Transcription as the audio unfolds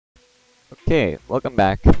Okay, welcome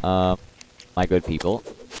back, my good people.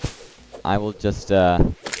 I will just,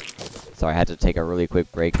 sorry, I had to take a really quick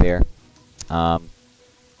break there.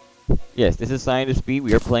 Yes, this is ScientistB.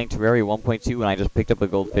 We are playing Terraria 1.2, and I just picked up a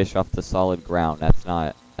goldfish off the solid ground. That's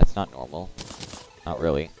not normal. Not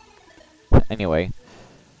really. Anyway.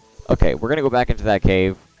 Okay, we're gonna go back into that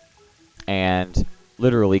cave, and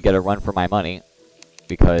literally get a run for my money,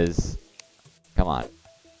 because, come on.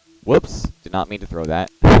 Whoops! Did not mean to throw that.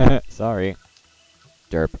 Sorry.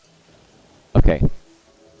 Derp. Okay.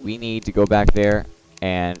 We need to go back there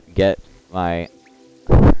and get my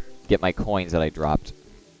coins that I dropped.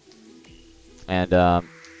 And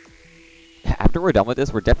after we're done with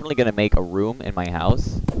this, we're definitely gonna make a room in my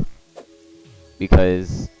house,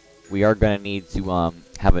 because we are gonna need to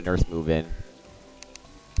have a nurse move in,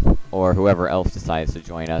 or whoever else decides to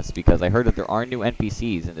join us, because I heard that there are new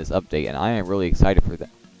NPCs in this update, and I am really excited for that.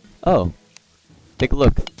 Oh, take a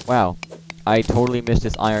look. Wow, I totally missed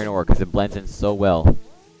this iron ore because it blends in so well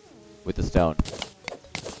with the stone.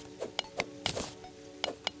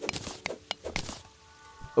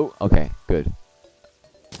 Oh, okay, good.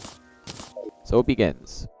 So it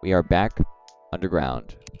begins. We are back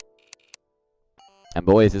underground. And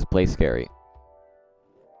boy, is this place scary.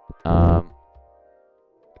 Crap.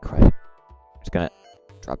 Just gonna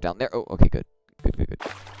drop down there. Oh, okay, good.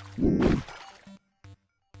 Good.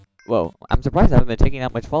 Whoa, I'm surprised I haven't been taking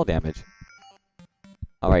that much fall damage.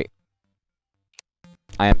 Alright.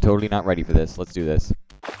 I am totally not ready for this. Let's do this.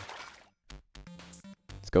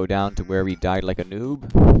 Let's go down to where we died like a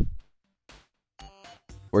noob.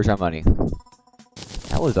 Where's our money?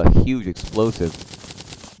 That was a huge explosive.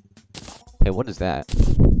 Hey, what is that?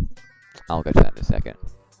 I'll get to that in a second.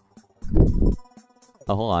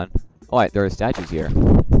 Oh, hold on. Oh, wait, there are statues here.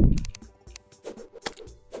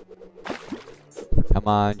 Come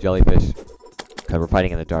on, jellyfish. God, we're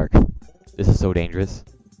fighting in the dark. This is so dangerous.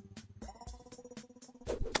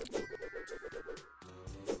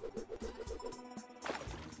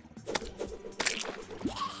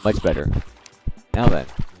 Much better. Now then.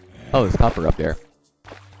 Oh, there's copper up there.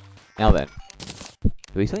 Now then.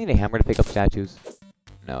 Do we still need a hammer to pick up statues?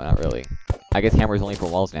 No, not really. I guess hammer's only for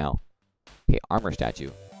walls now. Okay, armor statue.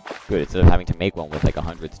 Good, instead of having to make one with like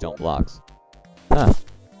 100 stone blocks. Huh.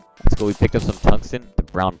 Let's go, we picked up some tungsten, the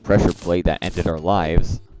brown pressure plate that ended our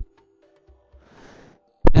lives.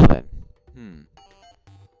 Now then.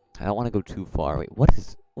 I don't want to go too far. Wait, what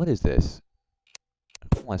is this?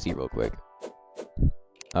 I want to see real quick.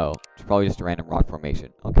 Oh, it's probably just a random rock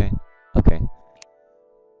formation. Okay. Okay.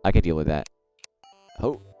 I can deal with that.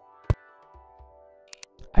 Oh.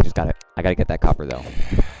 I gotta get that copper though.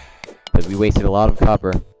 Because we wasted a lot of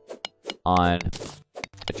copper on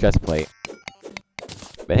a chest plate.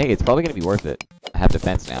 But hey, it's probably gonna be worth it. I have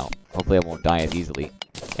defense now. Hopefully I won't die as easily.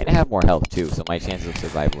 And I have more health too, so my chances of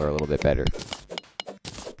survival are a little bit better.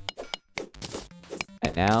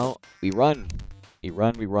 And now, we run! We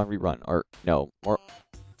run. Or, no, more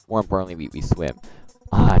importantly, we swim.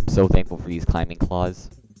 Ah, I'm so thankful for these climbing claws.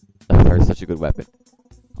 Oh, they're such a good weapon.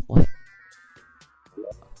 What?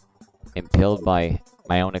 Impaled by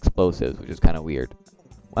my own explosives, which is kind of weird.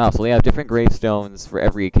 Wow, so they have different gravestones for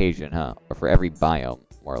every occasion, huh? Or for every biome,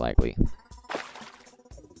 more likely.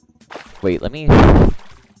 Wait, let me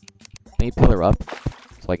pillar up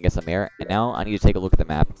so I can get some air. And now I need to take a look at the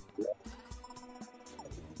map.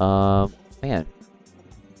 Man.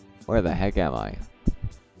 Where the heck am I?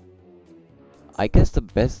 I guess the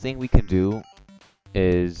best thing we can do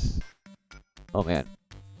is... Oh, man.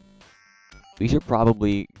 We should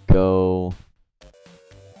probably go...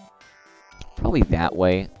 Probably that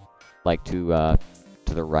way. Like to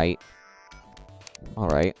the right.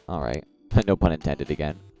 Alright. No pun intended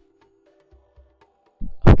again.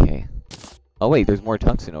 Okay. Oh, wait, there's more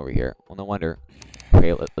tungsten over here. Well, no wonder.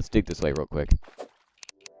 Okay, let's dig this way real quick.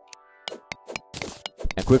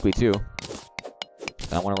 And quickly, too.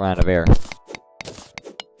 I don't want to run out of air.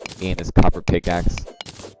 Gain this copper pickaxe.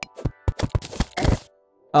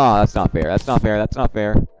 Oh, that's not fair. That's not fair.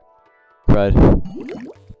 Crud.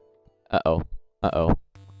 Uh-oh.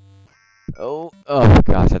 Oh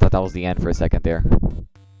gosh, I thought that was the end for a second there.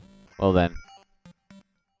 Well then.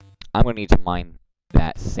 I'm gonna need to mine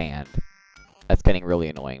that sand. That's getting really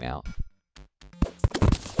annoying now.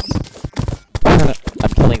 I'm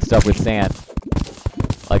killing stuff with sand.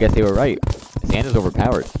 Well, I guess they were right. Sand is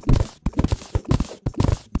overpowered.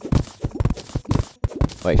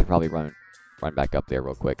 Oh, I should probably run back up there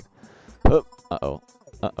real quick. Oh, uh-oh.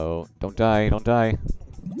 Don't die.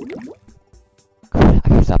 I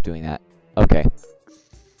gotta stop doing that. Okay.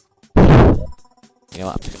 You know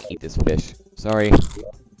what? I'm just gonna eat this fish. Sorry.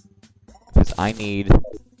 Because I need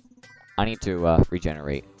I need to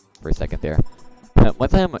regenerate for a second there. One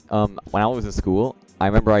time, when I was in school, I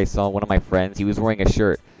remember I saw one of my friends. He was wearing a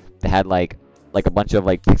shirt that had like a bunch of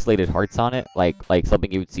like pixelated hearts on it, like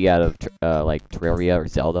something you would see out of like Terraria or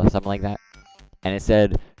Zelda, something like that. And it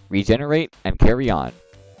said, "Regenerate and carry on."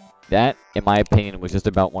 That, in my opinion, was just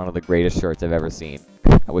about one of the greatest shirts I've ever seen.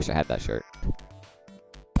 I wish I had that shirt.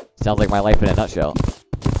 Sounds like my life in a nutshell.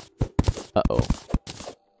 Uh-oh.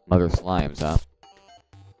 Mother slimes, huh?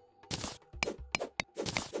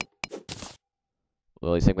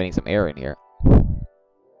 Well, at least I'm getting some air in here.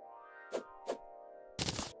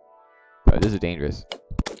 Oh, this is dangerous.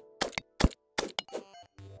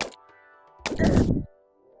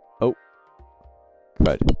 Oh.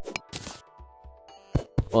 Crud.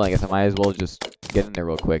 Well, I guess I might as well just get in there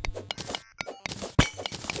real quick.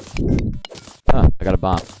 Huh, I got a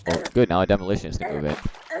bomb. Well, good, now a demolitionist can move in.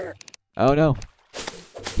 Oh no!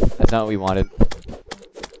 That's not what we wanted.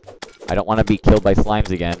 I don't want to be killed by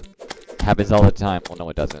slimes again. It happens all the time. Well, no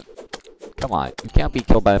it doesn't. Come on, you can't be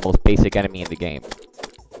killed by the most basic enemy in the game.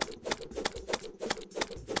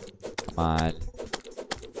 Come on.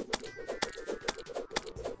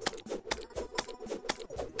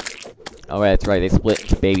 Oh, right, that's right, they split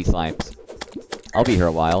into baby slimes. I'll be here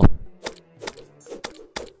a while.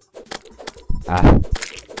 Ah,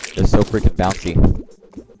 they're so freaking bouncy.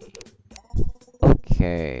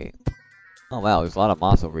 Okay. Oh wow, there's a lot of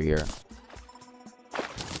moss over here.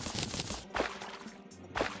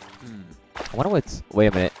 I wonder what's... Wait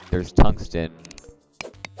a minute, there's tungsten.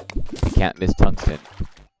 You can't miss tungsten.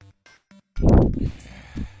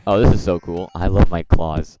 Oh, this is so cool. I love my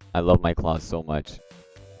claws. I love my claws so much.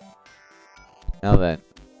 Now then,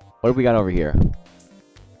 what do we got over here?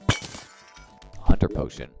 Hunter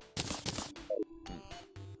potion.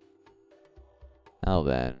 Now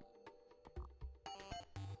then.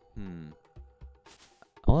 I'm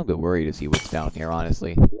a little bit worried to see what's down here,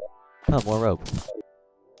 honestly. Oh, more rope.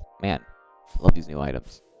 Man, I love these new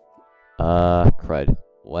items. Crud.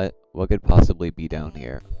 What could possibly be down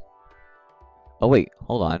here? Oh wait,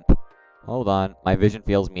 hold on. Hold on, my vision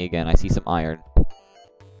fails me again. I see some iron.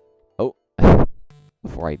 Oh,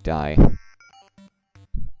 before I die.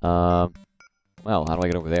 Well, how do I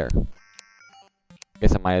get over there?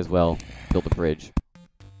 Guess I might as well build a bridge.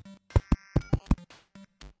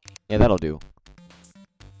 Yeah, that'll do.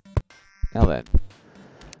 Now then,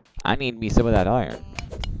 I need me some of that iron.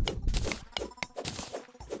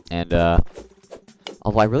 And,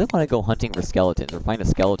 although I really want to go hunting for skeletons, or find a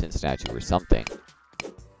skeleton statue or something.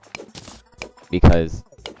 Because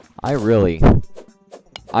I really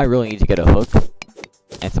need to get a hook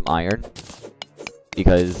and some iron.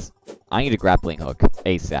 Because I need a grappling hook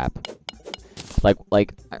ASAP. I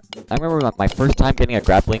remember my first time getting a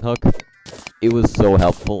grappling hook. It was so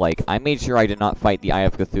helpful. Like, I made sure I did not fight the Eye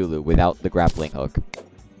of Cthulhu without the grappling hook.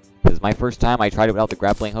 Because my first time I tried it without the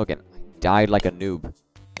grappling hook and I died like a noob.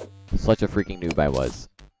 Such a freaking noob I was.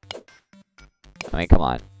 I mean, come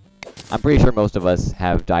on. I'm pretty sure most of us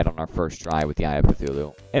have died on our first try with the Eye of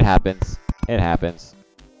Cthulhu. It happens. It happens.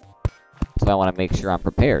 So I want to make sure I'm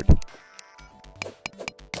prepared.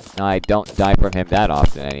 Now, I don't die from him that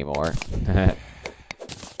often anymore.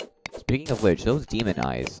 Speaking of which, those demon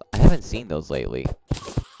eyes, I haven't seen those lately.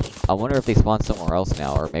 I wonder if they spawn somewhere else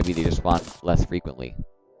now, or maybe they just spawn less frequently.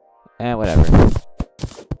 Eh, whatever.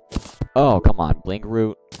 Oh, come on, blink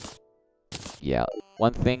root. Yeah,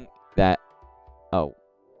 one thing that... Oh,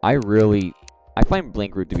 I find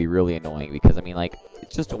blink root to be really annoying, because, I mean, like,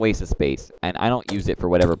 it's just a waste of space, and I don't use it for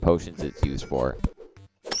whatever potions it's used for.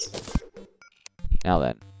 Now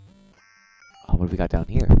then. Oh, what do we got down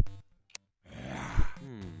here?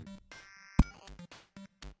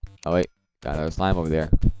 Oh wait, got another slime over there.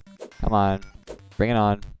 Come on, bring it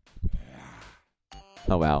on.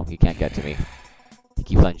 Oh wow, he can't get to me. He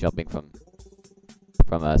keeps on jumping from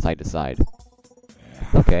side to side.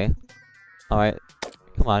 Okay. Alright,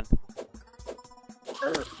 come on.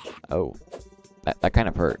 Oh, that kind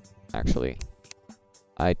of hurt, actually.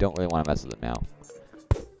 I don't really want to mess with him now.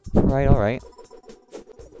 Alright.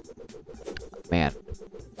 Man.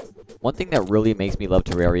 One thing that really makes me love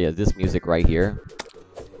Terraria is this music right here.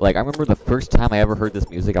 Like, I remember the first time I ever heard this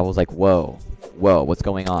music, I was like, whoa, what's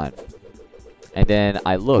going on? And then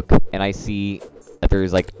I look, and I see that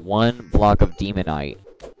there's, like, one block of demonite,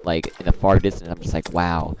 like, in the far distance. I'm just like,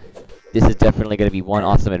 wow, this is definitely going to be one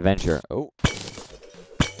awesome adventure. Oh.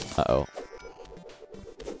 Uh-oh.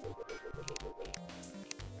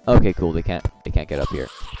 Okay, cool, they can't get up here.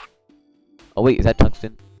 Oh, wait, is that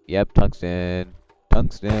tungsten? Yep, tungsten.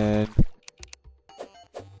 Tungsten.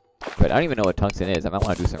 But I don't even know what tungsten is. I might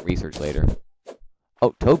want to do some research later.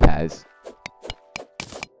 Oh, topaz.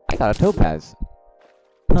 I got a topaz.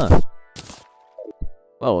 Huh.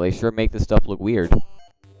 Well, they sure make this stuff look weird.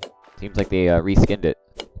 Seems like they reskinned it.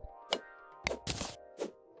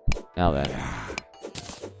 Now then.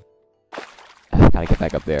 Gotta get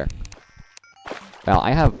back up there. Wow,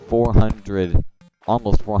 I have 400,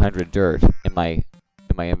 almost 400 dirt in my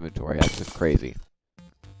inventory. That's just crazy.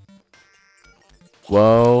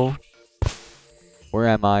 Whoa. Where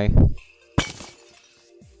am I?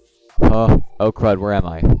 Oh crud, where am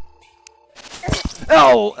I?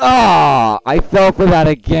 Oh! Ah! I fell for that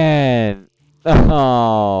again!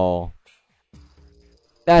 Oh!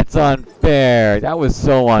 That's unfair! That was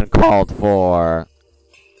so uncalled for!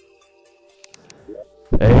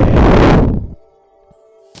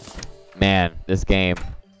 Man, this game,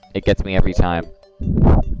 it gets me every time.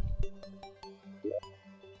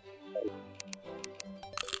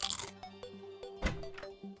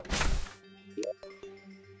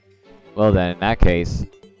 Well then, in that case,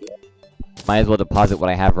 might as well deposit what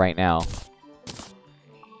I have right now.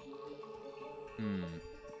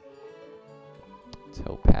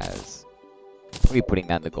 Topaz. I'll be putting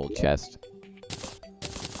that in the gold chest.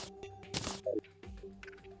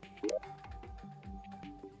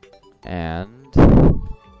 And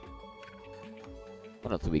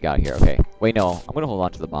what else do we got here? Okay. Wait, no. I'm gonna hold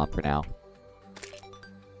on to the bomb for now.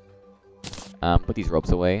 Put these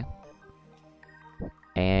ropes away.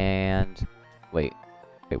 And wait,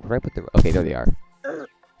 where did I put the? Okay, there they are.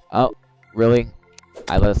 Oh, really?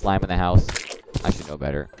 I let a slime in the house. I should know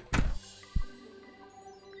better.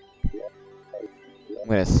 I'm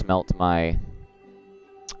gonna smelt my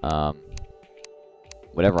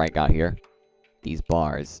whatever I got here. These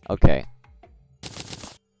bars. Okay.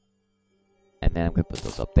 And then I'm gonna put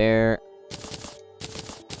those up there.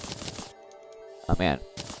 Oh man.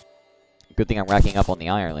 Good thing I'm racking up on the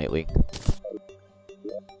iron lately.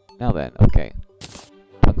 Now then, okay.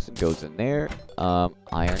 Tungsten goes in there.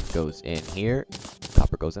 Iron goes in here.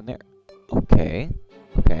 Copper goes in there. Okay.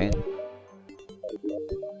 Okay.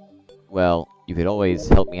 Well, you could always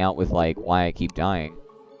help me out with, like, why I keep dying.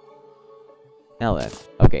 Now then.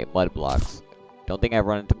 Okay, mud blocks. Don't think I've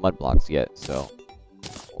run into mud blocks yet, so...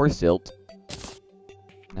 Or silt.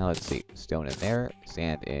 Now let's see. Stone in there.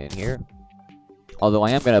 Sand in here. Although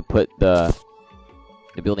I am gonna put the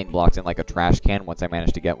building blocks in like a trash can once I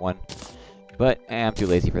manage to get one. But I'm too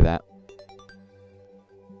lazy for that.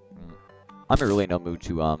 I'm in really no mood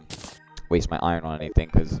to waste my iron on anything,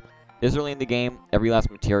 because this early in the game, every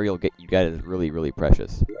last material you get is really, really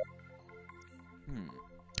precious.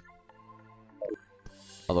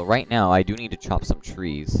 Although right now, I do need to chop some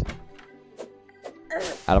trees.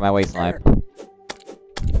 Out of my way, slime.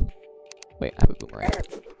 Wait, I have a boomerang.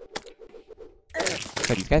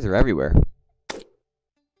 God, these guys are everywhere.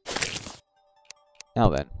 Now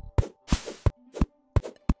then.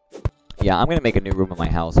 Yeah, I'm gonna make a new room in my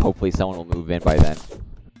house. Hopefully someone will move in by then.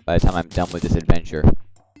 By the time I'm done with this adventure.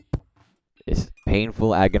 This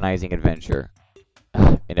painful, agonizing adventure.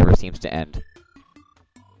 It never seems to end.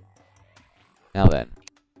 Now then.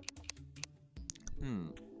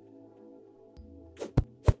 I'm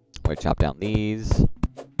gonna chop down these.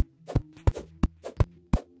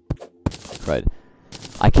 Crud.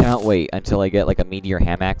 I cannot wait until I get like a meteor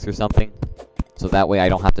ham axe or something. So that way I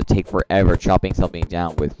don't have to take forever chopping something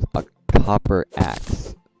down with a copper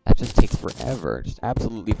axe. That just takes forever. Just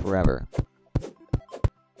absolutely forever.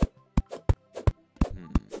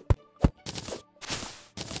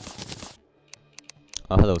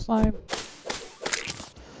 Oh, hello, slime.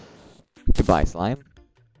 Goodbye, slime.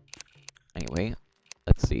 Anyway,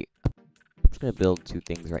 let's see. I'm just gonna build two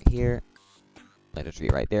things right here. Plant a tree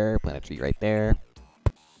right there. Plant a tree right there.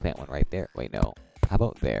 Plant one right there. Wait, no. How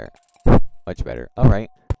about there? Much better. Alright.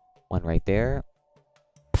 One right there.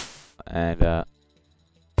 And,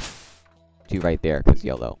 two right there, because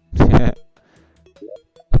yellow. Okay,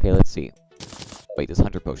 let's see. Wait, this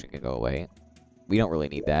hunter potion can go away. We don't really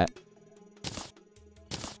need that.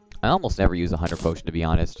 I almost never use a hunter potion, to be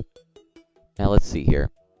honest. Now, let's see here.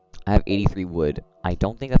 I have 83 wood. I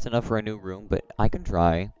don't think that's enough for a new room, but I can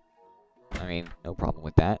try. I mean, no problem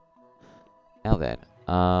with that. Now then,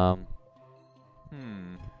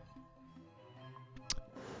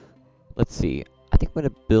 let's see. I think I'm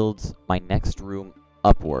gonna build my next room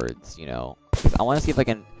upwards, you know. 'Cause I want to see if I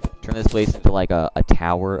can turn this place into like a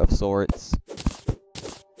tower of sorts.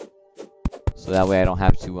 So that way I don't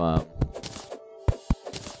have to,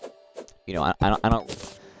 you know, I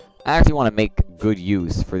actually want to make good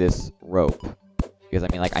use for this rope. Because I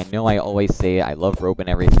mean, like, I know I always say I love rope and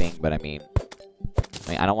everything, but I mean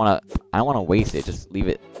I don't want to waste it. Just leave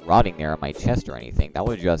it rotting there on my chest or anything. That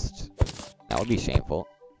would be shameful.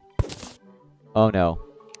 Oh no.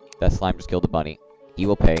 That slime just killed the bunny. He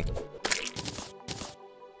will pay.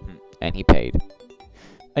 And he paid.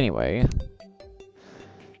 Anyway.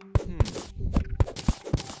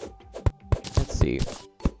 Let's see.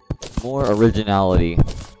 More originality.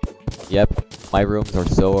 Yep, my rooms are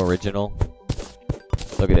so original.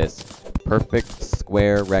 Look at this. Perfect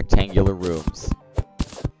square rectangular rooms.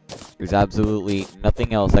 There's absolutely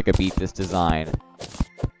nothing else that could beat this design.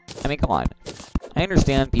 I mean, come on. I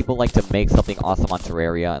understand people like to make something awesome on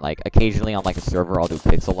Terraria, and like occasionally on like a server I'll do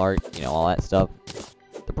pixel art, you know, all that stuff.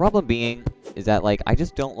 The problem being is that like I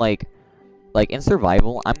just don't like in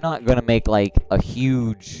survival, I'm not gonna make like a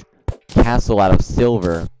huge castle out of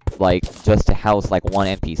silver like just to house like one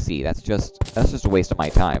NPC. That's just a waste of my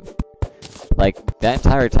time. Like that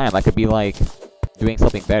entire time I could be like doing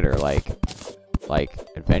something better, like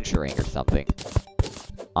adventuring or something.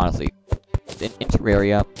 Honestly, in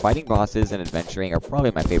Terraria, fighting bosses and adventuring are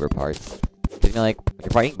probably my favorite parts. Because, you know, like, when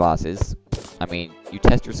you're fighting bosses, I mean, you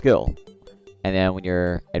test your skill. And then when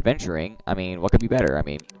you're adventuring, I mean, what could be better? I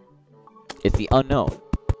mean, it's the unknown.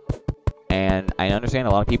 And I understand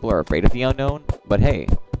a lot of people are afraid of the unknown, but hey,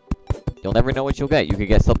 you'll never know what you'll get. You could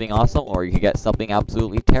get something awesome, or you could get something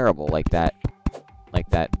absolutely terrible, like that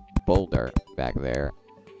boulder back there.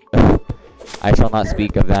 I shall not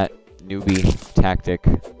speak of that newbie tactic,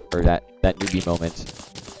 or that newbie moment.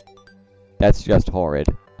 That's just horrid.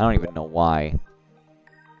 I don't even know why.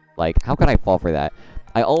 Like, how could I fall for that?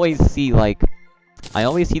 I always see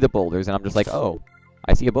the boulders, and I'm just like, oh,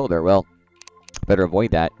 I see a boulder, well, better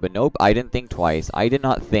avoid that. But nope, I didn't think twice. I did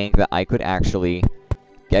not think that I could actually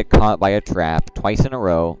get caught by a trap twice in a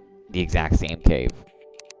row, the exact same cave.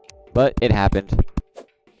 But it happened.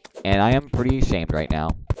 And I am pretty ashamed right now.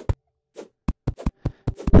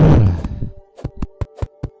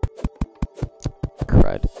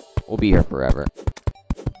 Crud. We'll be here forever.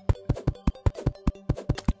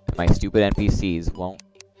 My stupid NPCs won't...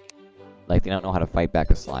 Like, they don't know how to fight back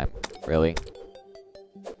a slime. Really?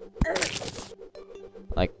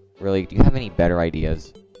 Like, really? Do you have any better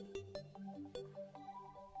ideas?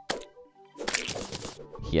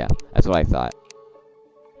 Yeah, that's what I thought.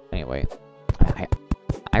 Anyway.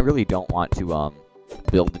 I really don't want to,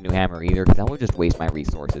 build a new hammer either, because that would just waste my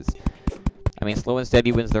resources. I mean, slow and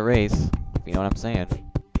steady wins the race. If you know what I'm saying.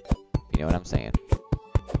 You know what I'm saying.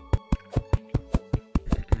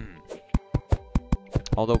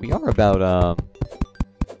 Although we are about a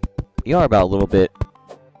little bit,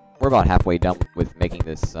 we're about halfway done with making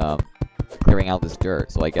this, clearing out this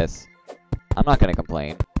dirt, so I guess I'm not gonna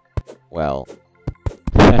complain. Well,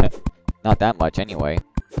 not that much anyway.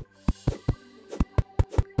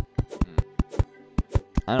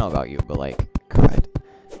 I don't know about you, but like, crud.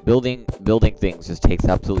 Building things just takes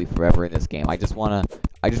absolutely forever in this game. I just wanna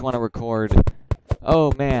record,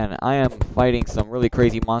 oh man, I am fighting some really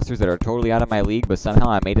crazy monsters that are totally out of my league, but somehow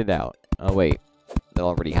I made it out. Oh wait, that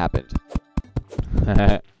already happened.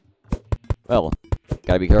 Well,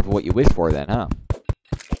 gotta be careful what you wish for then, huh?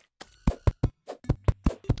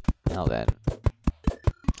 Now then.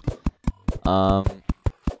 I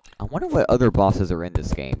wonder what other bosses are in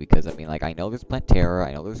this game, because, I mean, like, I know there's Plantera,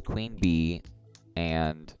 I know there's Queen Bee,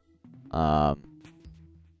 and, not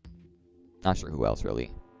sure who else,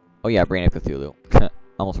 really. Oh yeah, Brain of Cthulhu.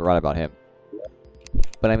 Almost forgot about him.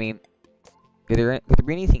 But, I mean, could there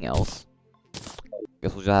be anything else?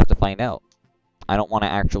 Guess we'll just have to find out. I don't want to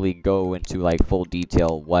actually go into, like, full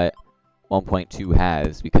detail what 1.2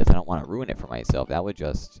 has, because I don't want to ruin it for myself. That would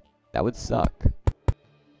suck.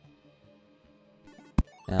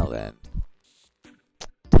 Now then.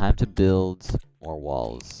 Time to build more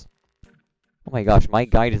walls. Oh my gosh, my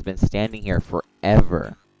guide has been standing here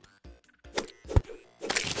forever.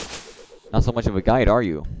 Not so much of a guide, are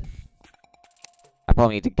you? I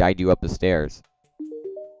probably need to guide you up the stairs.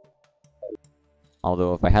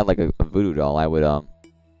 Although, if I had like a voodoo doll, I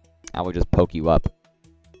would just poke you up.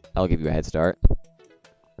 That'll give you a head start.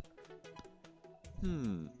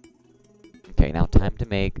 Okay, now time to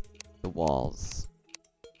make the walls.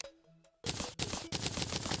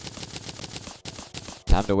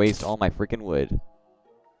 Time to waste all my freaking wood.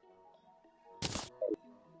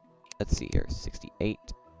 Let's see here, 68.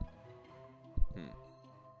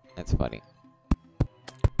 That's funny.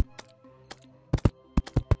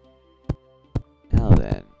 Now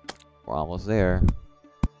then, we're almost there.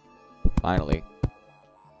 Finally.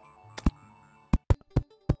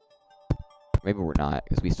 Maybe we're not,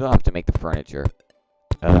 because we still have to make the furniture.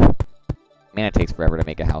 Man, it takes forever to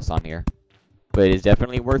make a house on here. But it is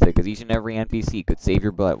definitely worth it, because each and every NPC could save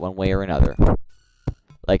your butt one way or another.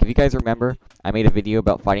 Like, if you guys remember, I made a video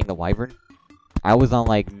about fighting the wyvern. I was on,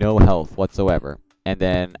 like, no health whatsoever. And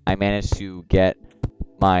then I managed to get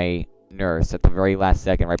my nurse at the very last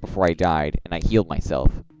second, right before I died, and I healed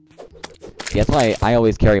myself. See, that's why I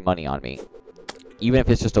always carry money on me. Even if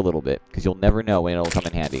it's just a little bit, because you'll never know when it'll come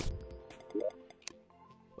in handy.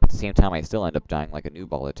 At the same time, I still end up dying like a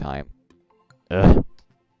noob all the time. Ugh.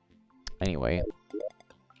 Anyway.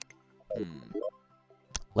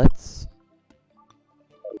 Let's...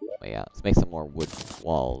 Oh yeah, let's make some more wood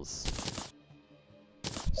walls.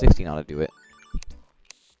 16 ought to do it.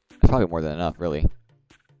 That's probably more than enough, really.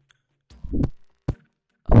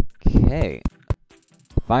 Okay.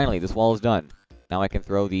 Finally, this wall is done. Now I can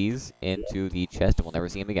throw these into the chest and we'll never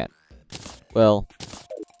see him again. Well,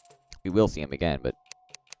 we will see him again, but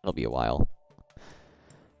it'll be a while.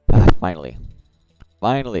 Finally.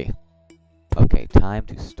 Finally! Okay, time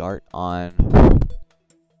to start on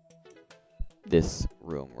this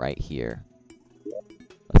room right here.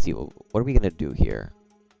 Let's see, what are we gonna do here?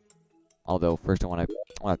 Although, first I wanna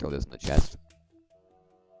throw this in the chest.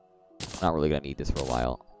 Not really gonna need this for a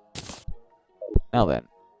while. Now then,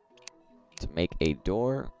 to make a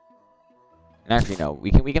door... And actually, no,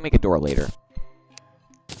 we can make a door later.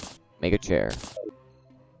 Make a chair.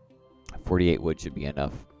 48 wood should be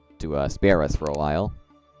enough to spare us for a while.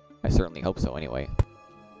 I certainly hope so, anyway.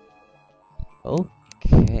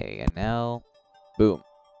 Okay, and now... Boom.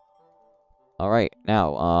 Alright,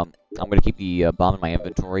 now, I'm gonna keep the bomb in my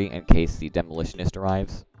inventory in case the demolitionist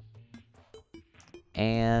arrives.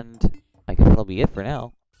 And I guess that'll be it for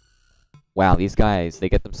now. Wow, these guys, they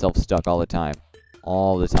get themselves stuck all the time.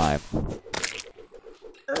 All the time.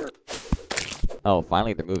 Oh,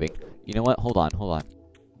 finally they're moving. You know what? Hold on, hold on.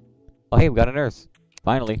 Oh, hey, we got a nurse.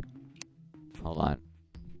 Finally. Hold on.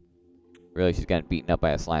 Really, she's getting beaten up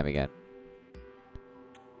by a slime again.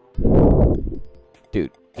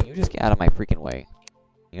 Dude, can you just get out of my freaking way?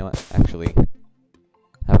 You know what? Actually,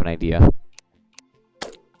 I have an idea.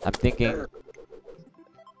 I'm thinking...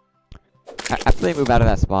 After they move out of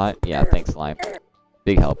that spot... Yeah, thanks, slime.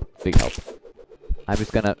 Big help. Big help. I'm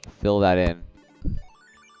just gonna fill that in.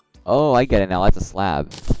 Oh, I get it now. That's a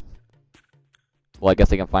slab. Well, I guess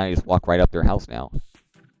they can finally just walk right up their house now.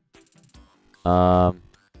 Yeah,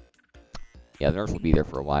 the nurse will be there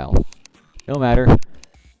for a while. No matter.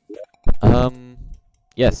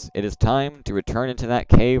 Yes, it is time to return into that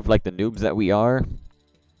cave like the noobs that we are,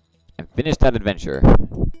 and finish that adventure.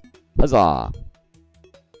 Huzzah!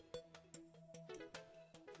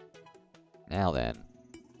 Now then.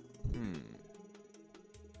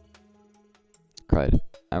 Crud.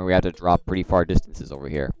 And we have to drop pretty far distances over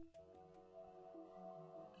here.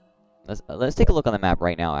 Let's take a look on the map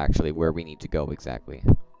right now, actually, where we need to go exactly.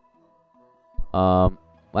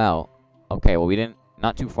 Wow. Okay, well, we didn't...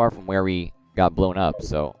 Not too far from where we got blown up,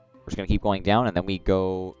 so... We're just gonna keep going down, and then we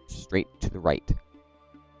go straight to the right.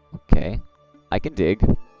 Okay. I can dig.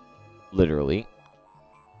 Literally.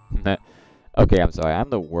 Okay, I'm sorry. I'm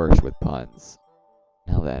the worst with puns.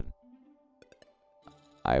 Now then.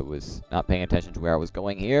 I was not paying attention to where I was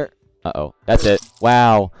going here. Uh-oh. That's it.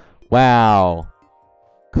 Wow. Wow.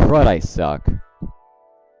 Crud, I suck.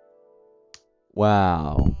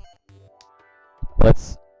 Wow.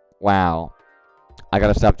 Let's... Wow. I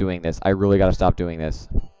gotta stop doing this. I really gotta stop doing this.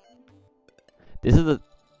 This is the...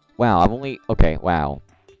 Wow, I've only... Okay, wow.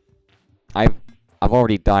 I've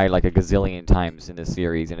already died like a gazillion times in this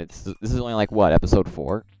series, and this is only like, what, episode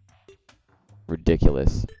 4?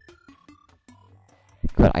 Ridiculous.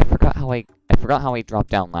 Good, I forgot how I dropped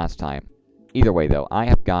down last time. Either way, though,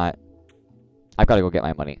 I've got to go get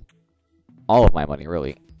my money. All of my money,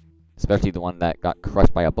 really. Especially the one that got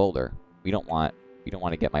crushed by a boulder. We don't want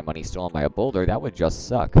to get my money stolen by a boulder. That would just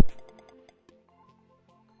suck.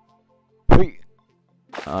 Oh,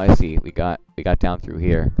 I see. We got down through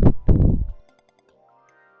here.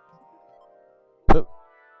 Oh,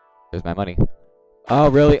 there's my money. Oh,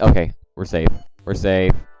 really? Okay, we're safe. We're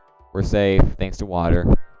safe. We're safe, thanks to water.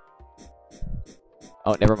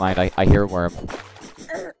 Oh, never mind. I hear a worm.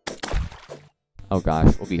 Oh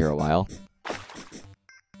gosh, we'll be here a while.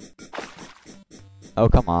 Oh,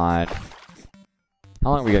 come on.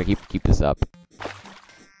 How long are we gonna keep this up?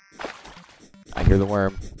 I hear the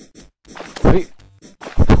worm. Wait.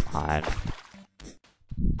 Come on.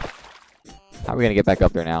 How are we gonna get back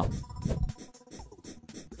up there now?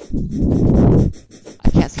 I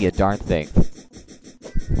can't see a darn thing.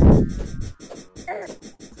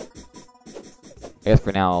 I guess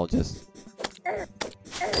for now I'll just...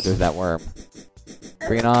 There's that worm.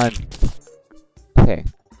 Bring it on. Okay.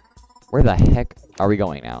 Where the heck are we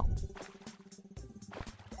going now?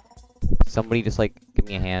 Somebody just, like, give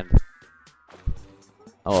me a hand.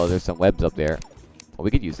 Oh, there's some webs up there. Well,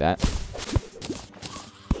 we could use that.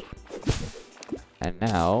 And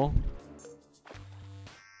now...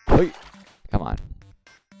 Hey. Come on.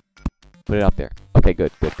 Put it up there. Okay,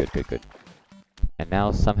 good. And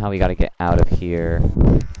now somehow we gotta get out of here.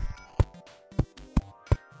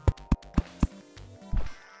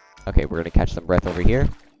 Okay, we're gonna catch some breath over here.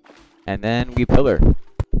 And then we pillar.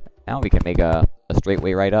 Now we can make a straight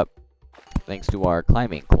way right up. Thanks to our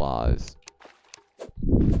climbing claws.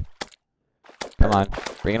 Come on.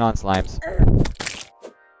 Bring it on, slimes.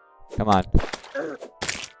 Come on.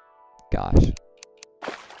 Gosh.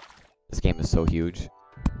 This game is so huge.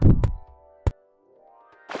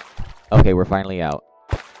 Okay, we're finally out.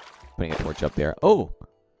 Putting a torch up there. Oh!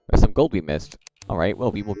 There's some gold we missed. Alright,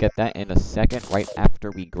 well, we will get that in a second, right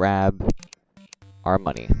after we grab our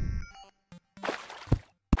money.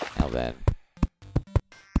 Now then.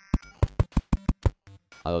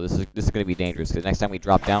 Although this is gonna be dangerous, because next time we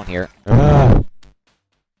drop down here...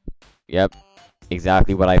 Yep.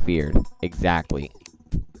 Exactly what I feared. Exactly.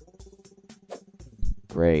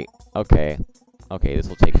 Great. Okay. Okay, this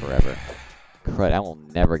will take forever. Crud, I will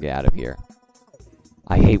never get out of here.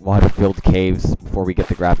 I hate water-filled caves before we get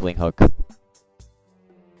the grappling hook.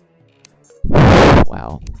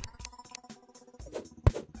 Wow.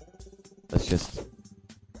 Let's just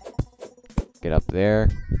get up there.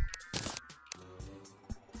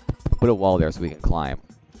 Put a wall there so we can climb.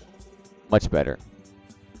 Much better.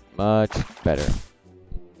 Much better.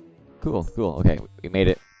 Cool, cool. Okay, we made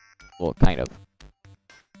it. Well, kind of.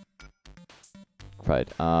 Crud.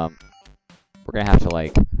 We're gonna have to,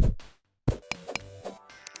 like...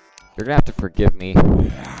 You're gonna have to forgive me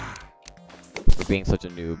for being such a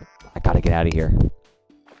noob. I gotta get out of here.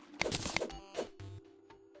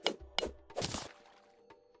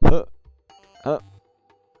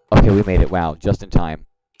 Okay, we made it. Wow, just in time.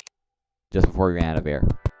 Just before we ran out of air.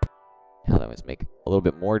 Now let's make a little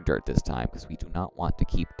bit more dirt this time, because we do not want to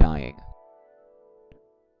keep dying.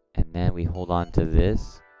 And then we hold on to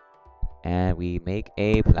this. And we make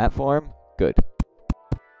a platform. Good.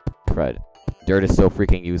 Crud. Dirt is so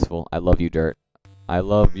freaking useful. I love you, dirt. I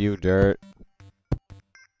love you, dirt.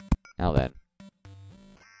 Now then.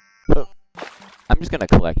 I'm just gonna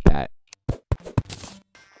collect that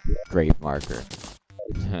grave marker.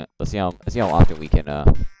 Let's see how often we can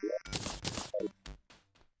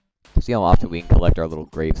see how often we can collect our little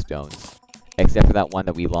gravestones. Except for that one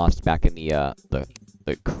that we lost back in the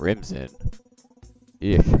Crimson.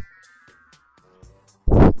 Eek.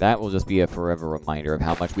 That will just be a forever reminder of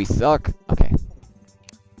how much we suck. Okay.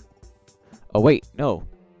 Oh wait, no.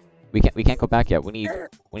 We can't go back yet. We need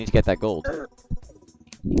to get that gold.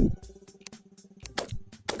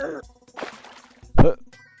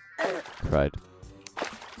 Crud.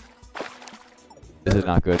 This is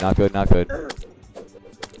not good, not good, not good.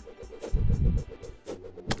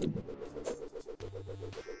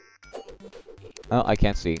 Oh, I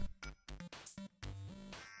can't see.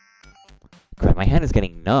 Crap, my hand is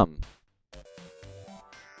getting numb.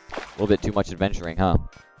 A little bit too much adventuring, huh?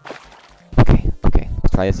 Okay, okay,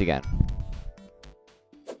 let's try this again.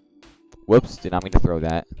 Whoops, did not mean to throw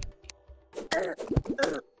that.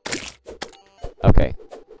 Okay.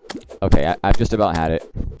 Okay, I've just about had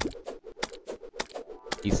it.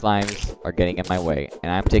 These slimes are getting in my way,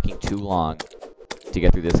 and I'm taking too long to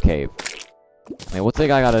get through this cave. I mean, what's the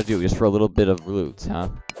guy gotta do just for a little bit of loot, huh?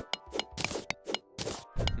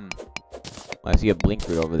 Well, I see a blink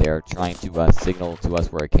root over there trying to signal to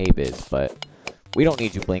us where a cave is, but we don't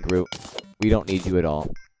need you, blink root. We don't need you at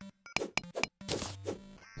all.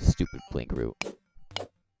 Stupid blink root.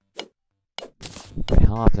 Wait,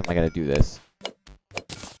 how often am I gonna do this?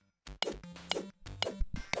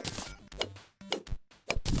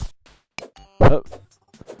 Oh.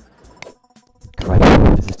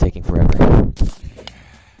 Crap, this is taking forever.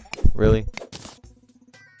 Really?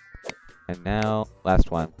 And now,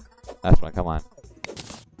 last one. Last one, come on.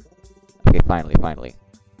 Okay, finally, finally.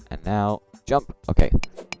 And now, jump! Okay.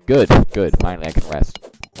 Good, good. Finally, I can rest.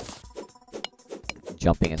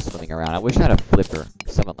 Jumping and swimming around. I wish I had a flipper.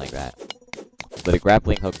 Something like that. But a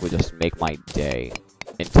grappling hook would just make my day.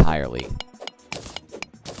 Entirely.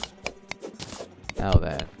 Now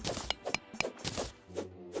then.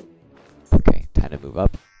 Okay, time to move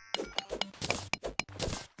up.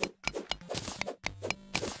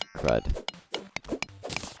 Crud.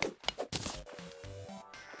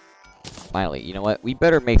 Finally, you know what? We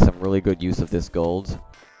better make some really good use of this gold.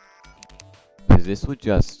 Because this would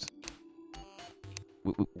just...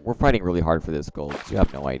 We're fighting really hard for this gold, so you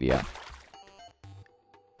have no idea.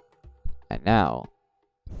 And now,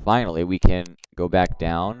 finally, we can go back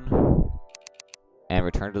down and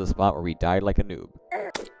return to the spot where we died like a noob.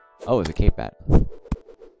 Oh, it's a cave bat.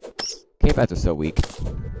 Cave bats are so weak.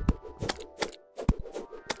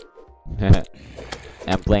 And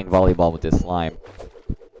am playing volleyball with this slime.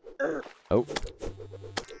 Oh.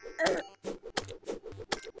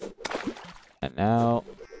 And now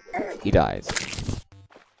he dies.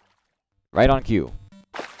 Right on cue.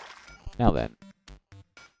 Now then.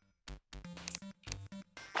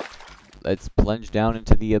 Let's plunge down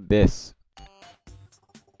into the abyss.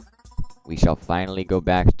 We shall finally go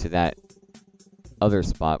back to that other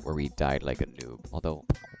spot where we died like a noob. Although,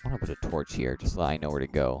 I want to put a torch here just so I know where to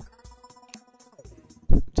go.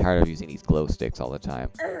 I'm tired of using these glow sticks all the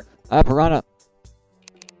time. Ah, piranha!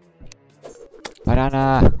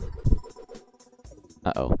 Piranha!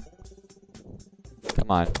 Uh-oh.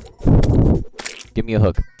 Come on. Give me a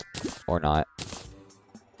hook. Or not.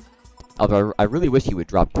 Although, I really wish he would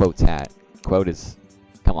drop Quote's hat. Quote is...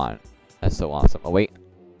 Come on. That's so awesome. Oh, wait.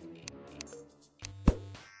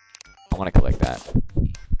 I want to collect that.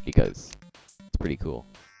 Because it's pretty cool.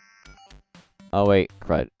 Oh, wait.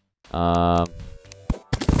 Crud.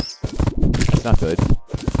 That's not good.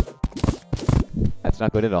 That's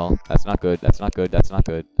not good at all. That's not good. That's not good. That's not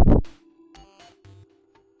good.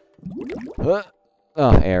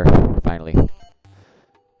 Oh, air. Finally.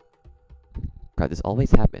 God, this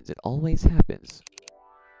always happens. It always happens.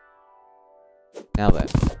 Now then.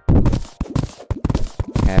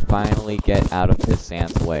 Can I finally get out of this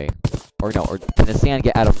sand's way? Or no, or can the sand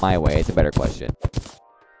get out of my way? It's a better question.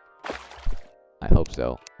 I hope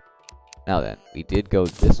so. Now then, we did go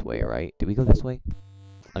this way, right? Did we go this way?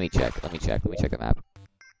 Let me check. Let me check the map.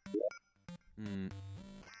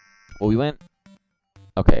 Well, we went...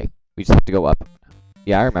 Okay, we just have to go up.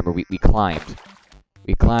 Yeah, I remember. We climbed.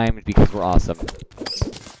 We climbed because we're awesome.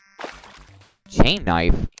 Chain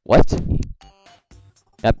knife? What?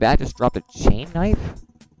 That bat just dropped a chain knife?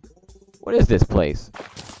 What is this place?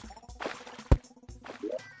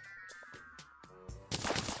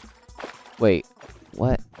 Wait,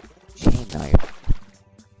 what? Chain knife.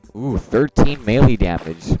 Ooh, 13 melee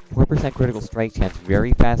damage. 4% critical strike chance,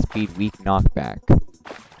 very fast speed, weak knockback.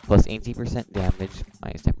 Plus 18% damage,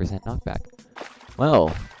 minus 10% knockback.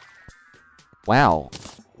 Well. Wow.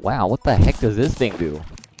 Wow, what the heck does this thing do?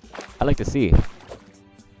 I'd like to see.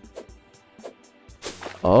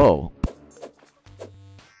 Oh.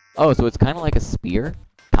 Oh, so it's kind of like a spear?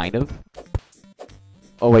 Kind of?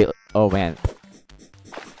 Oh, wait. Oh, man.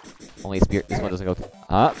 Only spear. This one doesn't go through.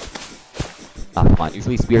 Huh? Ah, come on.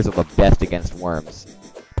 Usually spears are the best against worms.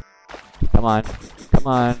 Come on. Come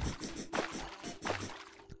on.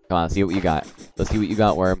 Come on, let's see what you got. Let's see what you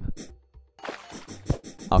got, worm.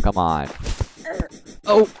 Oh, come on.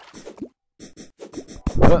 Oh!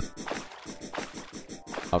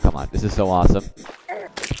 Oh, come on. This is so awesome.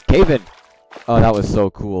 Cave in! Oh, that was so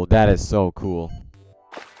cool. That is so cool.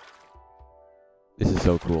 This is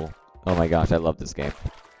so cool. Oh my gosh, I love this game.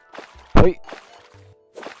 Wait.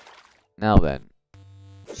 Now then.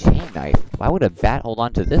 Chain knife? Why would a bat hold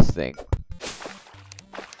on to this thing?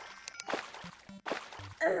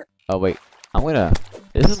 Oh wait. I'm gonna...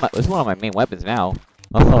 This is one of my main weapons now.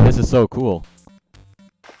 Oh, this is so cool.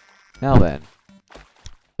 Now then.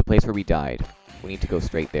 The place where we died. We need to go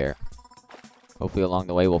straight there. Hopefully along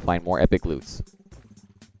the way we'll find more epic loots.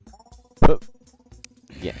 Oh.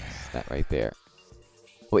 Yes, that right there.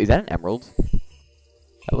 Wait, is that an emerald?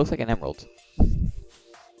 That looks like an emerald.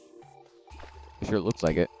 It sure looks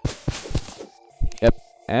like it. Yep,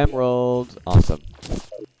 emerald. Awesome.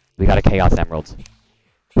 We got a chaos emerald.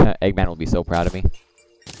 Eggman will be so proud of me.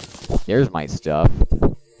 There's my stuff.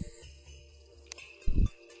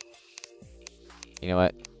 You know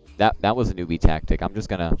what? That was a newbie tactic. I'm just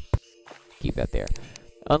gonna keep that there.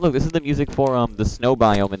 Look, this is the music for the snow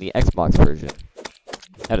biome in the Xbox version.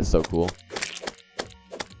 That is so cool.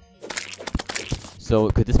 So,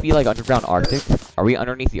 could this be like underground Arctic? Are we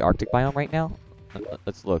underneath the Arctic biome right now?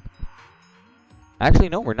 Let's look. Actually,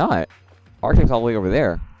 no, we're not. Arctic's all the way over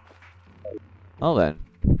there. Well then.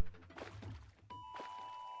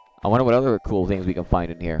 I wonder what other cool things we can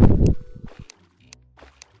find in here.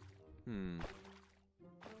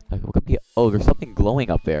 Like, what could be... Oh, there's something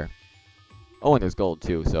glowing up there. Oh, and there's gold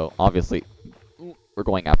too, so obviously we're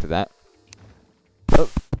going after that. Oh.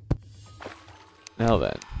 Now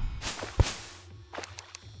then.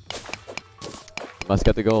 Must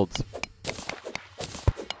get the golds.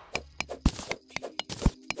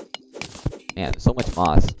 Man, so much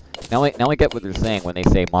moss. Now I get what they're saying when they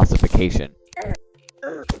say mossification.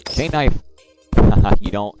 Chain knife.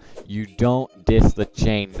 you don't diss the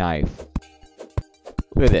chain knife.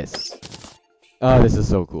 Look at this. Oh, this is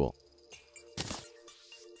so cool.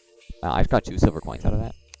 Wow, I just got 2 silver coins out of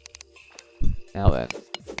that. Now then.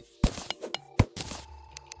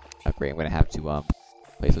 Oh great, I'm gonna have to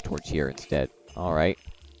place a torch here instead. Alright.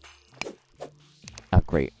 Oh,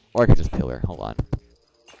 great. Or I could just pillar. Hold on.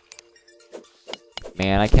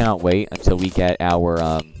 Man, I cannot wait until we get our,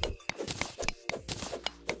 I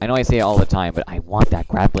know I say it all the time, but I want that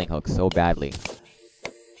grappling hook so badly.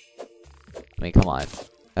 I mean, come on.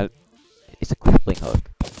 It's a grappling hook.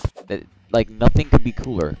 Like, nothing could be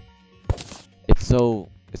cooler. It's so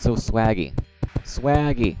swaggy.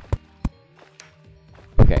 Swaggy!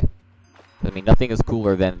 Okay. I mean, nothing is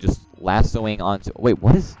cooler than just lassoing onto... Wait,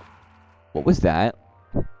 what was that?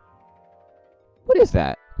 What is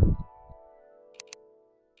that?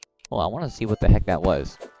 Well, I want to see what the heck that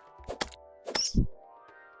was.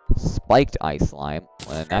 Spiked ice slime.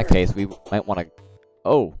 Well, in that case, we might want to...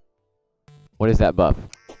 Oh! What is that buff?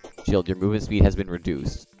 Shield, your movement speed has been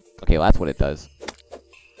reduced. Okay, well, that's what it does.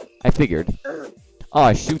 I figured. Oh,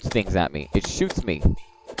 it shoots things at me. It shoots me.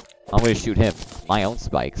 I'm going to shoot him. My own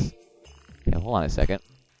spikes. Okay, hold on a second.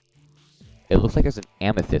 It looks like there's an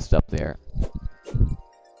amethyst up there.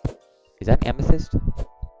 Is that an amethyst?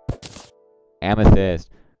 Amethyst.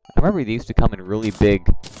 I remember they used to come in really big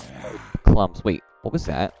clumps. Wait, what was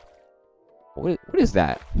that? What is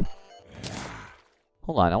that?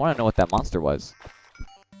 Hold on, I want to know what that monster was.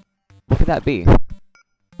 What could that be?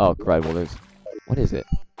 Oh, crud, well there's... What is it?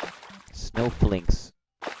 Snowflinks.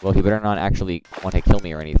 Well, he better not actually want to kill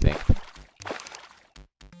me or anything.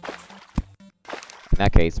 In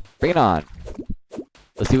that case, bring it on!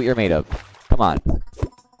 Let's see what you're made of. Come on.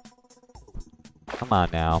 Come on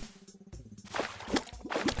now.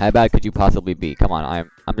 How bad could you possibly be? Come on,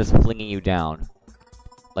 I'm just flinging you down.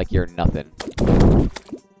 Like you're nothing.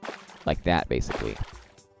 Like that, basically.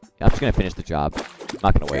 I'm just gonna finish the job. I'm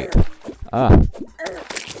not gonna wait. Ah.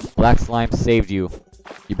 Black slime saved you.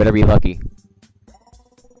 You better be lucky.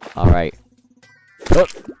 Alright. Oh!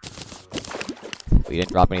 We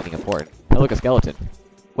didn't drop anything important. Oh, look, a skeleton.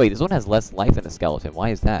 Wait, this one has less life than a skeleton. Why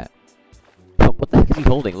is that? What the heck is he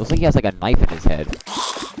holding? It looks like he has like a knife in his head.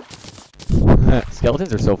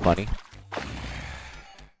 Skeletons are so funny.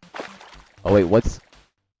 Oh wait, what's...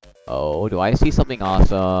 Oh, do I see something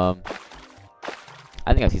awesome?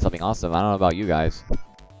 I think I see something awesome. I don't know about you guys.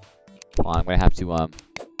 Hold on, I'm gonna have to, okay,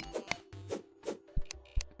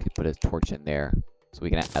 put a torch in there. So we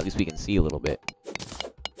can, at least we can see a little bit.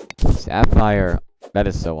 Sapphire. That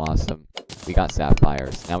is so awesome. We got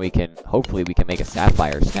sapphires. Now we can, hopefully we can make a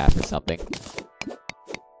sapphire staff or something.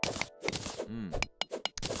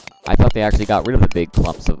 I thought they actually got rid of the big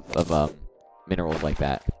clumps of minerals like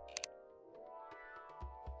that.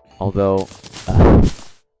 Although,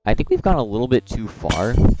 I think we've gone a little bit too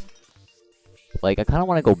far. Like, I kind of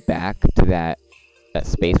want to go back to that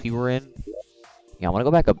space we were in. Yeah, I want to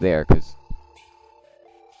go back up there, because...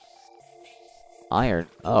 Iron.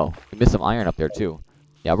 Oh, we missed some iron up there, too.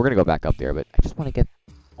 Yeah, we're going to go back up there, but I just want to get...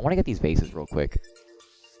 I want to get these vases real quick.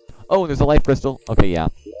 Oh, there's a life crystal. Okay, yeah.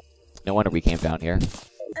 No wonder we came down here.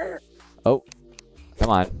 Oh. Come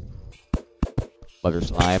on. Mother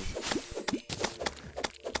slime.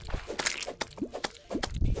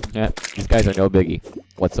 Yeah, these guys are no biggie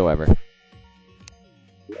whatsoever.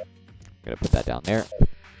 Gonna put that down there.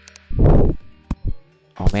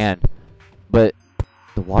 Oh man, but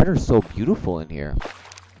the water's so beautiful in here.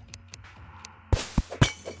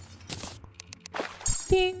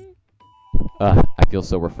 Ding! I feel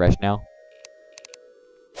so refreshed now.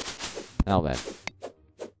 Now then.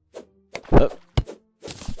 Oh.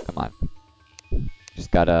 Come on.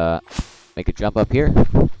 Just gotta make a jump up here.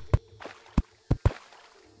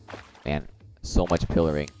 Man, so much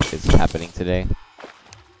pillaring is happening today.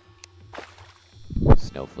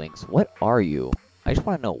 Snowflakes. What are you? I just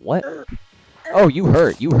want to know what... Oh, you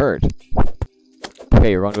hurt. You hurt.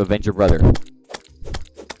 Okay, you're going to avenge your brother.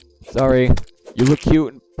 Sorry. You look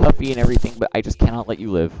cute and puffy and everything, but I just cannot let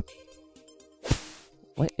you live.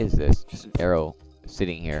 What is this? Just an arrow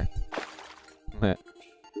sitting here.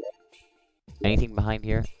 Anything behind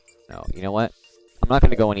here? No. You know what? I'm not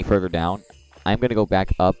going to go any further down. I'm going to go back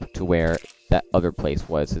up to where that other place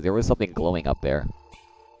was. So there was something glowing up there.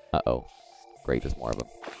 Uh-oh. Great, there's more of them.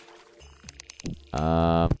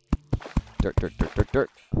 Dirt, dirt, dirt, dirt, dirt.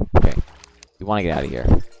 Okay. We want to get out of here.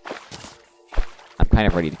 I'm kind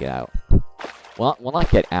of ready to get out. Well,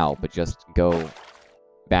 not get out, but just go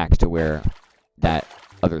back to where that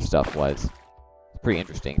other stuff was. It's pretty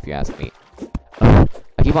interesting, if you ask me.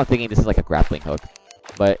 I keep on thinking this is like a grappling hook,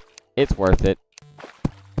 but it's worth it.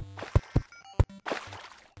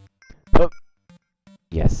 Oh.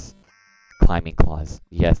 Yes. Climbing claws.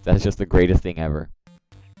 Yes, that's just the greatest thing ever.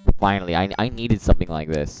 Finally, I needed something like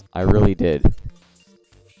this. I really did.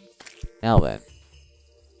 Now then.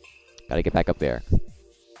 Gotta get back up there.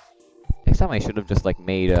 Next time I should have just, like,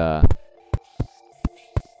 made,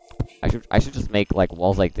 I should just make like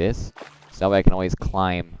walls like this, so that way I can always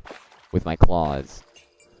climb with my claws.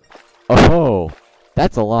 Oh,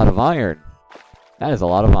 that's a lot of iron. That is a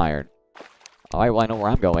lot of iron. Alright, well I know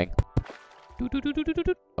where I'm going.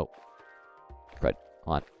 Oh, crud.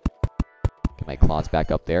 Hold on. Get my claws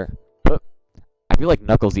back up there. I feel like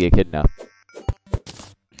Knuckles the Echidna.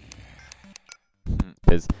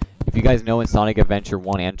 Because if you guys know in Sonic Adventure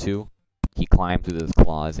 1 and 2, he climbs with his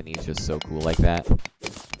claws and he's just so cool like that.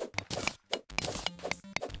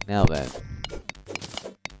 Now then.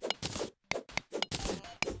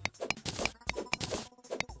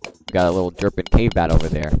 Got a little Derpin cave bat over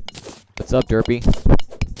there. What's up, Derpy?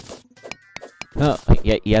 Huh,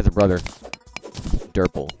 yeah, he has a brother.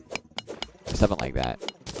 Derple. Or something like that.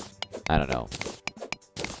 I don't know.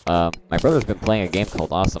 My brother's been playing a game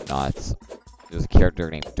called Awesome Knots. There's a character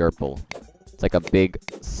named Derple. It's like a big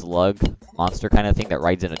slug monster kind of thing that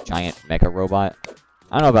rides in a giant mecha robot.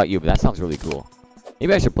 I don't know about you, but that sounds really cool.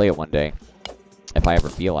 Maybe I should play it one day. If I ever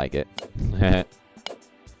feel like it.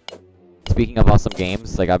 Speaking of awesome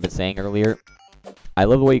games, like I've been saying earlier, I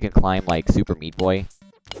love the way you can climb like Super Meat Boy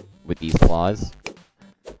with these claws.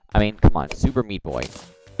 I mean, come on, Super Meat Boy.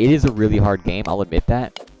 It is a really hard game, I'll admit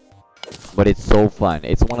that. But it's so fun.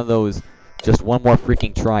 It's one of those just one more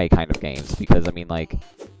freaking try kind of games. Because, I mean, like,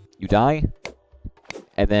 you die,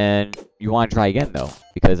 and then you want to try again, though.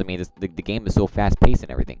 Because, I mean, the game is so fast-paced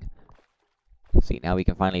and everything. See, now we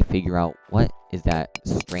can finally figure out what is that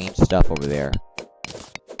strange stuff over there.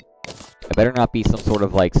 It better not be some sort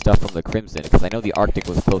of, like, stuff from the Crimson, because I know the Arctic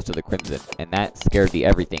was close to the Crimson, and that scared the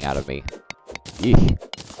everything out of me. Eek.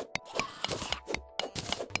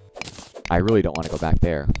 I really don't want to go back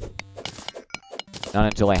there. Not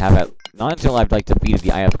until I've, like, defeated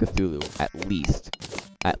the Eye of Cthulhu, at least.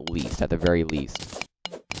 At the very least.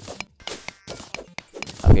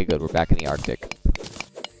 Okay, good, we're back in the Arctic.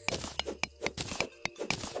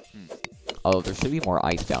 Oh, there should be more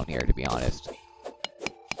ice down here, to be honest.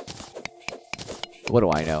 What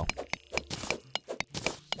do I know?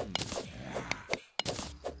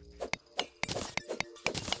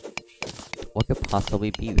 What could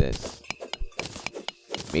possibly be this?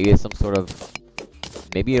 Maybe it's some sort of...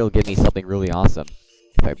 Maybe it'll give me something really awesome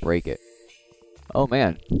if I break it. Oh,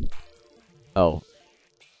 man. Oh.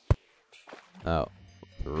 Oh.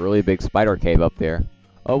 A really big spider cave up there.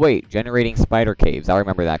 Oh, wait. Generating spider caves. I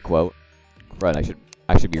remember that quote. Crud,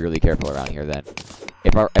 I should be really careful around here then.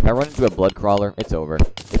 If I run into a blood crawler, it's over.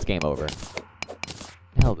 It's game over.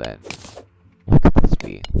 Hell then. What could this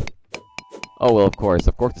be? Oh, well, of course.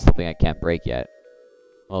 Of course it's something I can't break yet.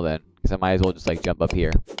 Well then. Because I might as well just, like, jump up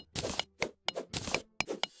here.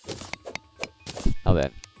 Now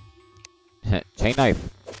then. Chain knife.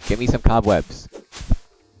 Give me some cobwebs.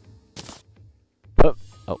 Oh.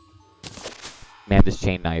 Oh. Man, this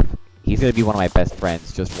chain knife. He's gonna be one of my best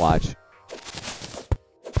friends. Just watch.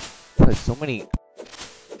 There's so many...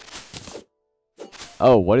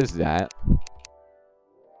 Oh, what is that?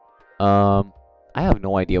 I have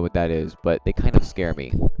no idea what that is, but they kind of scare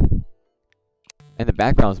me. And the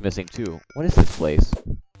background's missing too. What is this place?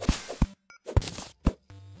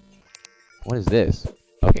 What is this?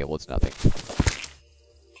 Okay, well, it's nothing.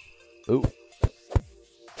 Ooh.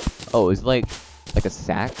 Oh, it's like a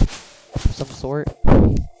sack of some sort?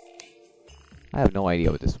 I have no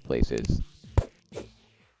idea what this place is.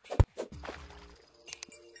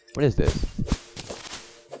 What is this?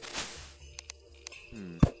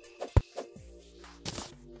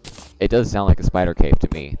 It does sound like a spider cave to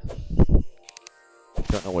me.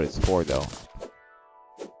 Don't know what it's for, though.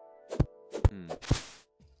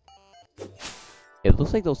 It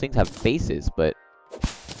looks like those things have faces, but...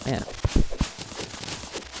 Man.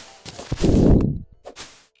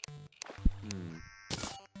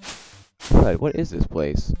 But what is this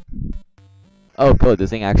place? Oh, good. This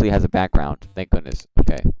thing actually has a background. Thank goodness.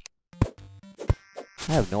 Okay.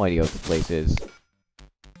 I have no idea what this place is.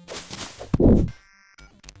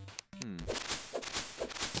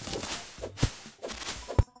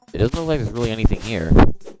 It doesn't look like there's really anything here.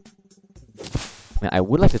 Man, I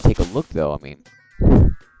would like to take a look, though. I mean...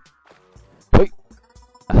 Wait!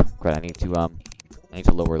 Crap, I need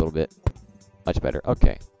to lower a little bit. Much better.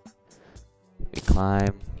 Okay. We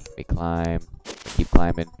climb. We climb. Keep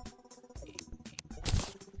climbing.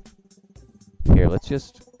 Here, let's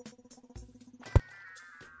just...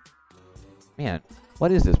 Man,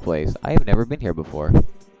 what is this place? I have never been here before.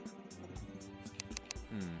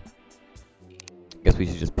 Guess we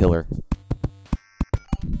should just pillar.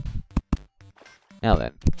 Now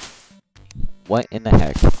then. What in the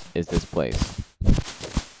heck is this place?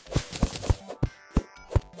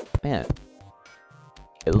 Man.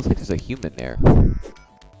 It looks like there's a human there.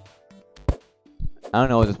 I don't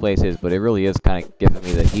know what this place is, but it really is kind of giving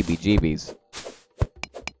me the heebie-jeebies.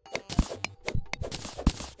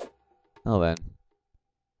 Oh then.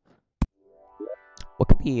 What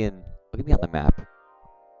could be on the map?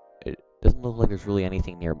 It doesn't look like there's really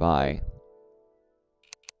anything nearby.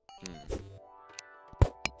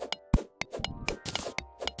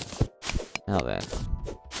 Now then.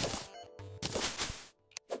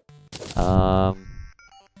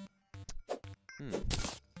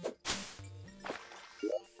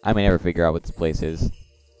 I may never figure out what this place is.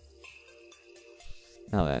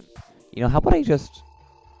 Now then. You know, how about I just...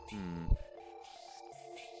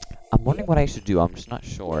 I'm wondering what I should do. I'm just not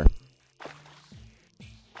sure.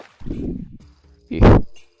 Yeah.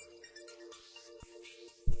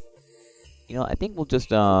 You know, I think we'll just,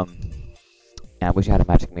 yeah, I wish I had a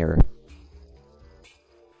magic mirror.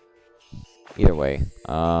 Either way,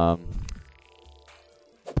 now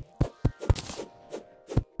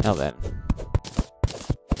then.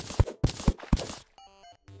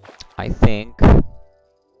 I think... Oh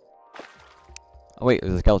wait,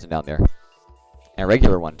 there's a skeleton down there. And a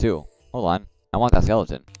regular one, too. Hold on. I want that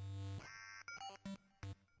skeleton.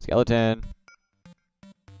 Skeleton.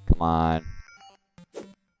 Come on.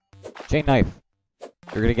 Chain knife.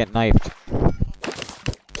 You're gonna get knifed.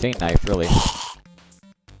 Chain knife, really.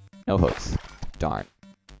 No hooks. Darn.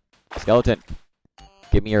 Skeleton.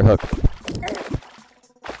 Give me your hook.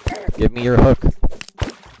 Give me your hook.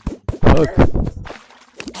 Hook.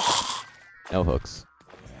 No hooks.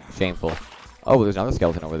 Shameful. Oh, there's another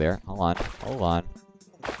skeleton over there. Hold on. Hold on.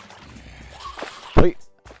 Wait.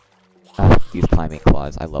 Ah, these climbing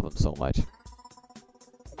claws. I love them so much.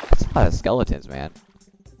 That's a lot of skeletons, man.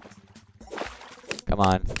 Come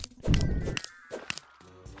on.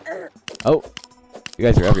 Oh. You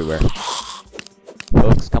guys are everywhere.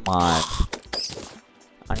 Hooks, come on.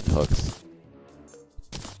 I need hooks.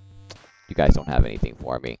 You guys don't have anything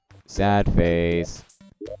for me. Sad face.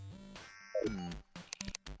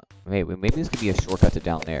 Maybe this could be a shortcut to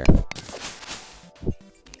down there.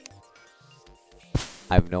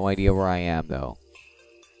 I have no idea where I am, though.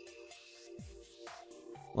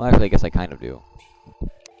 Well, actually, I guess I kind of do.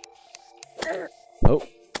 Oh.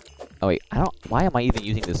 Oh, wait. I don't... Why am I even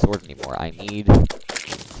using this sword anymore? I need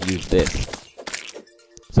to use this.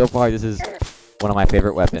 So far, this is one of my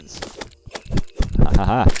favorite weapons.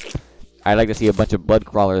 Haha. I'd like to see a bunch of blood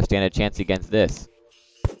crawlers stand a chance against this.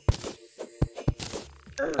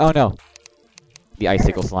 Oh no! The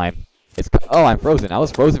icicle slime. Oh, I'm frozen. I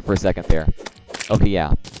was frozen for a second there. Okay,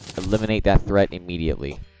 yeah. Eliminate that threat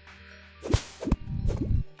immediately.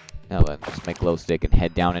 Now then, just my glow stick and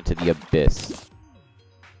head down into the abyss.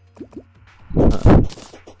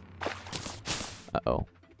 Uh-oh.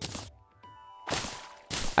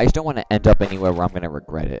 I just don't want to end up anywhere where I'm going to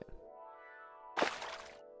regret it.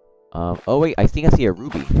 Oh wait, I think I see a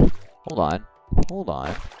ruby. Hold on. Hold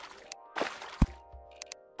on.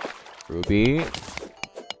 Ruby.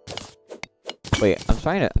 Wait, I'm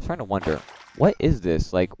trying to wonder. What is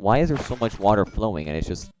this? Like, why is there so much water flowing and it's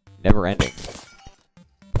just never ending?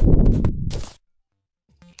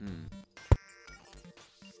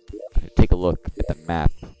 Take a look at the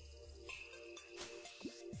map.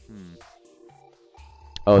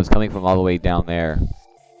 Oh, it's coming from all the way down there.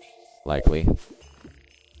 Likely.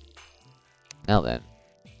 Now then.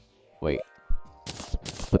 Wait.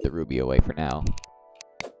 Let's put the ruby away for now.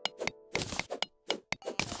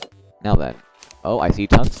 Now then. Oh, I see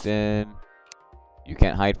tungsten. You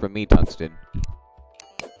can't hide from me, tungsten.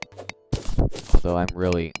 Although I'm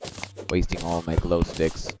really wasting all my glow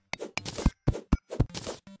sticks.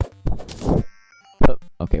 Oh,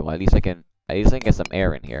 okay, well at least I can get some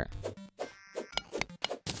air in here.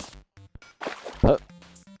 Oh.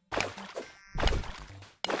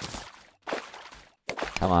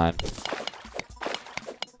 Come on.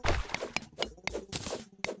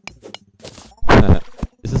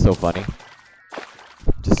 This is so funny.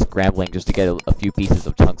 Just scrambling just to get a few pieces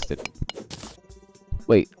of tungsten.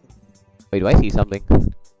 Wait. Wait, do I see something?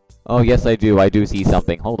 Oh, yes I do. I do see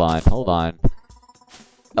something. Hold on. Hold on.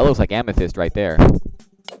 That looks like amethyst right there.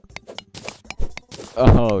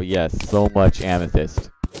 Oh, yes. So much amethyst.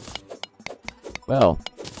 Well,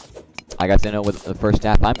 I got to know what the first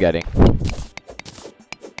staff I'm getting.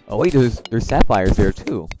 Oh, wait. There's sapphires there,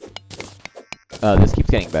 too. This keeps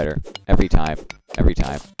getting better. Every time. Every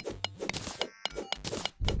time.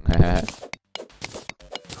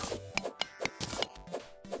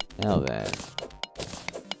 Now then.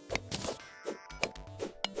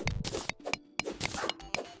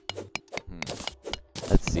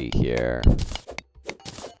 Let's see here.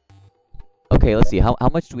 Okay, let's see. How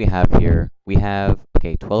much do we have here? We have,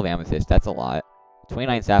 okay, 12 amethyst. That's a lot.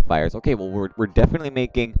 29 sapphires. Okay, well, we're definitely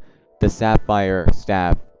making the sapphire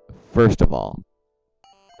staff first of all.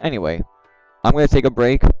 Anyway, I'm going to take a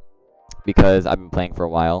break because I've been playing for a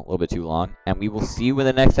while, a little bit too long. And we will see you in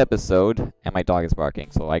the next episode. And my dog is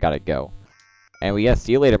barking, so I gotta go. And yeah,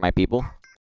 see you later, my people.